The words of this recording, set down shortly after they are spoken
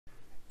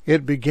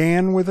It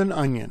began with an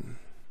onion.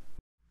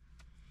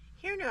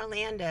 Here in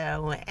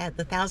Orlando at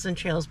the Thousand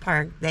Trails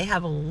Park, they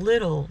have a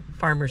little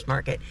farmer's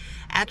market.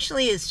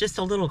 Actually, it's just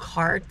a little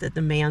cart that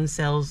the man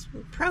sells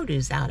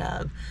produce out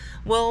of.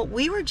 Well,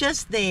 we were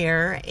just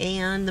there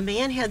and the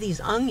man had these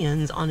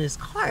onions on his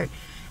cart.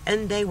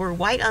 And they were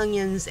white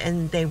onions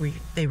and they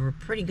were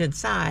pretty good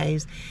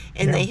size.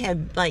 And they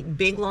had like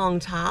big long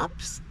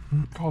tops.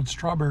 Called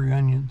strawberry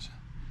onions.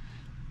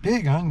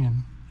 Big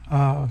onion.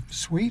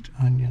 Sweet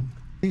onion.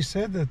 He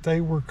said that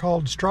they were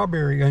called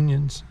strawberry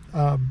onions.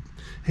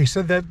 He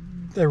said that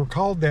they were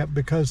called that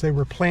because they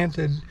were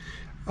planted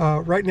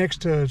right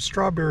next to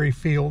strawberry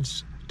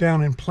fields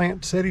down in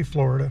Plant City,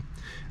 Florida,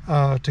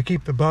 to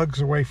keep the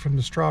bugs away from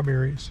the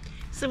strawberries.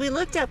 So we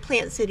looked up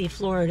Plant City,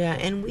 Florida,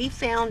 and we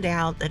found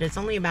out that it's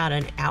only about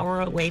an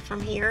hour away from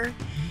here.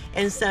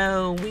 And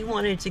so we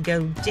wanted to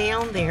go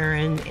down there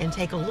and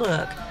take a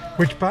look.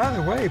 Which, by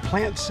the way,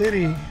 Plant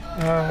City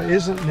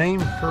isn't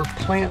named for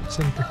plants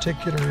in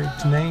particular.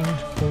 It's named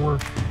for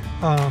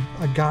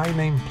a guy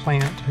named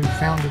Plant who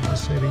founded the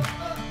city.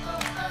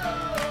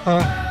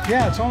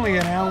 Yeah, it's only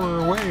an hour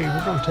away.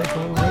 We're going to take a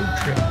little road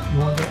trip. You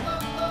want to go?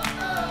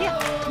 Yeah,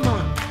 come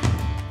on.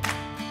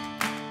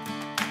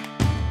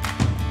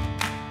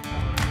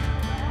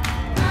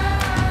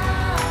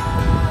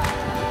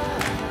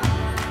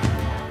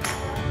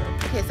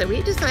 Okay, so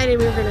we decided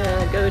we were going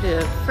to go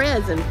to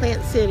Fred's in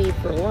Plant City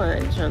for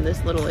lunch on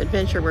this little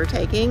adventure we're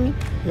taking.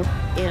 Yep.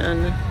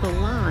 In the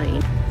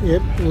line.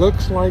 It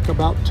looks like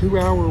about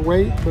 2-hour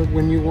wait, but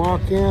when you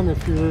walk in,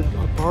 if you're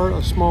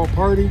a small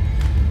party,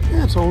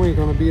 yeah, it's only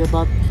going to be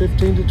about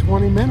 15 to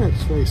 20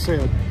 minutes, they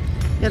said.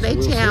 Yeah,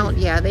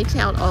 they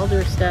tout all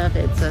their stuff.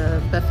 It's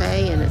a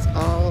buffet and it's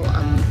all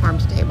farm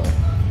to table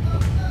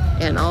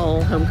and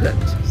all home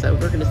cooked. So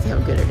we're going to see how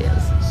good it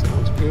is.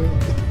 Sounds good.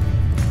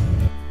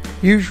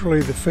 Usually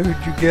the food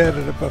you get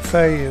at a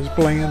buffet is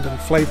bland and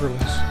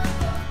flavorless.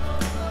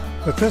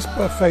 But this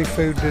buffet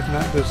food did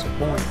not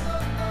disappoint.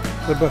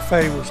 The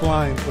buffet was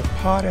lined with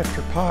pot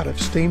after pot of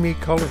steamy,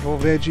 colorful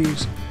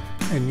veggies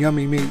and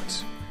yummy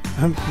meats.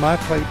 My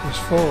plate was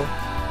full,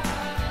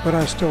 but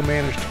I still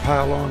managed to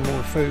pile on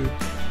more food.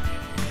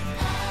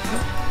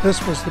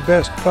 This was the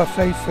best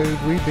buffet food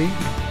we've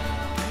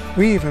eaten.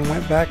 We even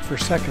went back for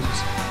seconds.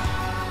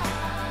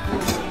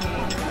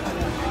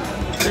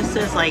 This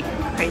is like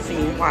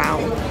crazy. Wow.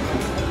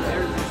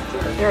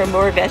 There are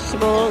more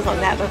vegetables on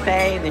that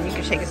buffet than you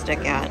can shake a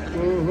stick at.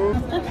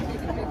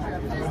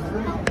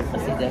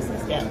 Let's see this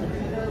instead.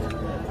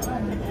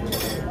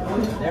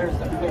 There's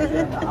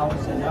the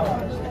house and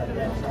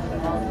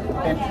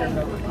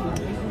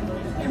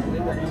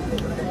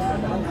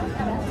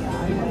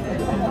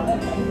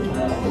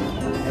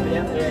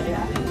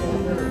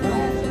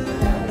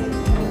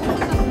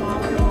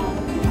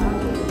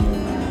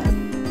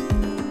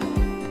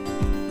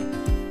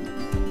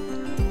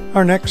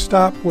Our next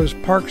stop was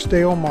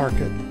Parksdale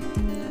Market.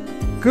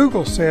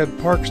 Google said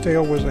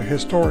Parksdale was a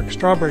historic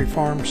strawberry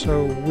farm,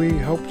 so we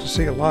hoped to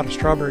see a lot of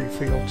strawberry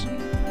fields.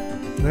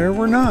 There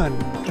were none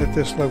at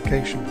this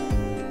location,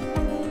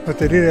 but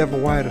they did have a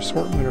wide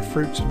assortment of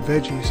fruits and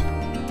veggies.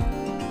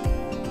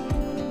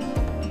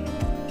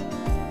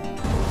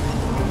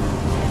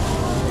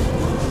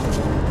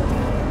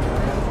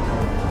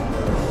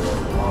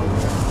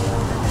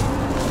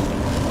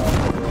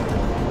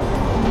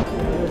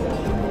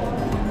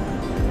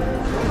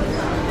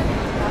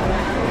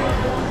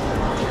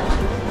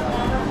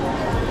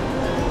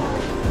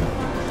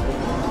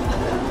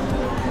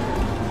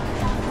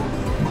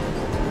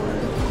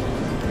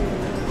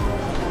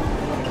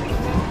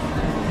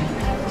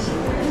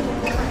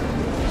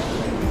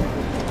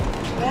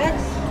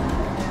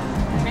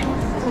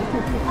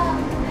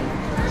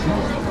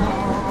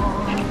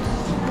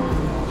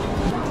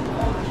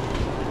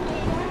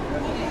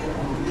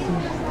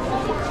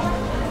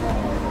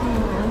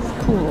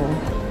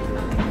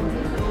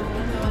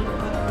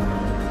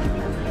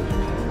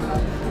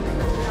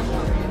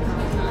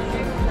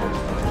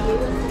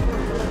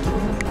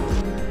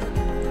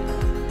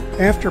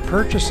 After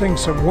purchasing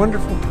some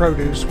wonderful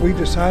produce, we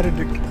decided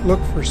to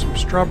look for some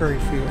strawberry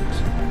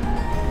fields.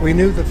 We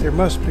knew that there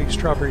must be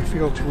strawberry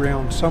fields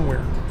around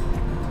somewhere.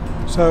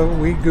 So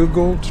we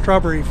Googled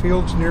strawberry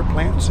fields near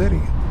Plant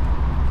City.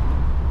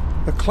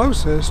 The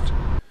closest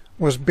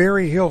was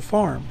Berry Hill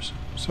Farms,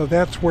 so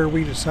that's where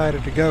we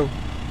decided to go.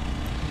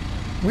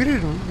 We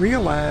didn't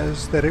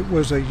realize that it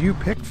was a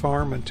U-pick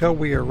farm until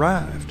we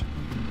arrived.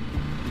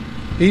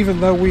 Even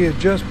though we had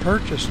just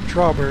purchased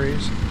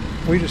strawberries,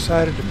 we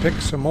decided to pick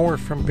some more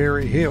from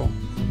Berry Hill.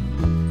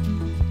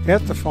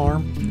 At the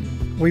farm,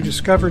 we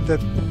discovered that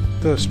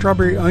the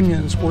strawberry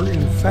onions were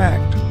in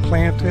fact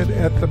planted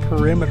at the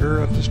perimeter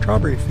of the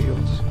strawberry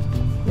fields.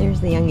 There's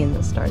the onion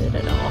that started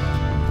it all.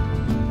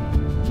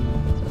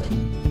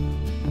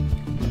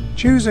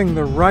 Choosing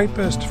the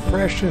ripest,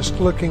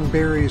 freshest looking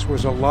berries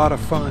was a lot of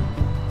fun.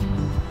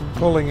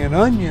 Pulling an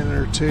onion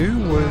or two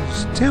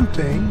was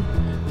tempting,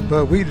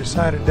 but we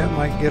decided that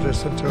might get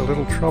us into a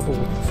little trouble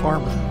with the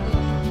farmer.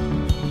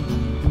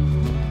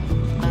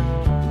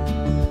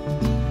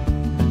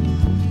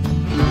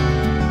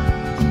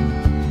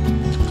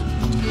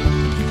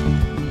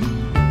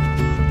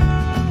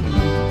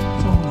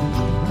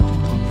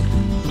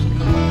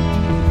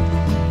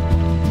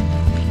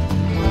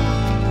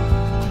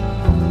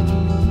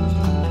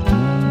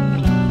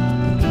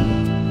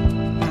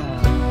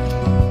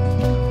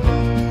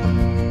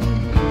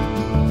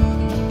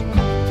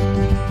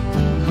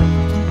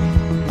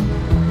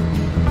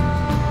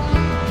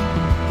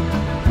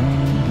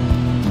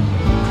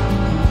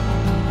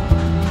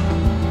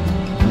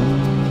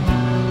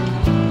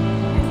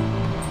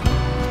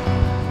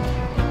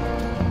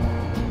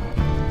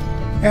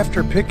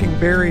 After picking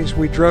berries,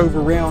 we drove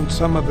around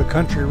some of the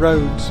country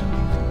roads.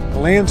 The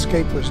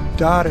landscape was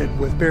dotted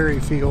with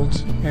berry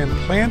fields, and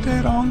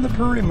planted on the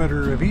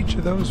perimeter of each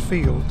of those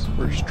fields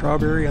were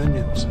strawberry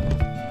onions.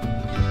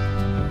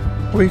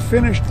 We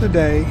finished the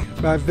day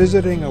by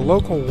visiting a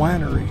local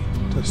winery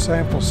to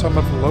sample some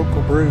of the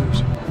local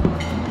brews.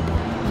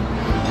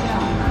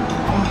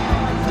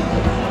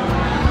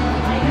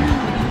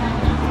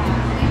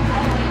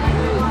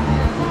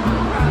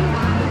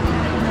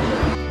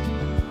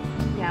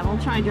 Yeah, we'll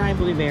try dry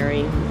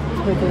blueberry.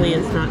 Hopefully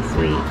it's not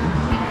sweet.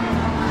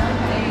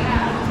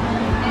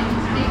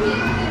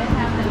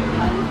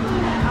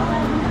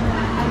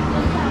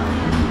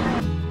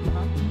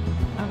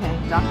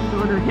 Okay, doctor's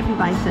order hippie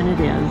bison it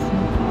is.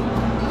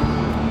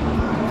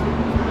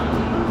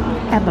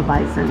 Peppa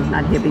bison,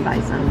 not hippie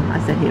bison. I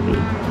said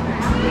hippie.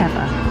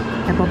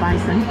 Peppa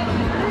bison.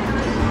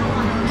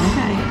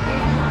 Okay.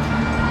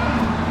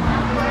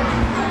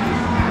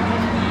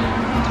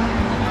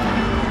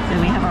 So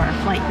we have our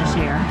flight to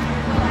share.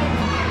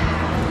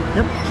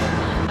 Nope.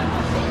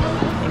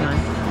 Hang on.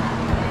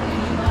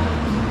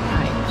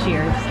 Alright,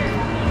 cheers.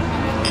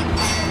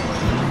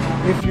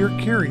 If you're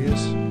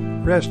curious,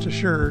 rest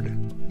assured,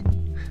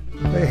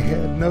 they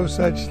had no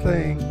such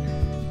thing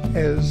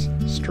as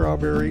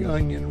strawberry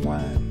onion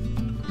wine.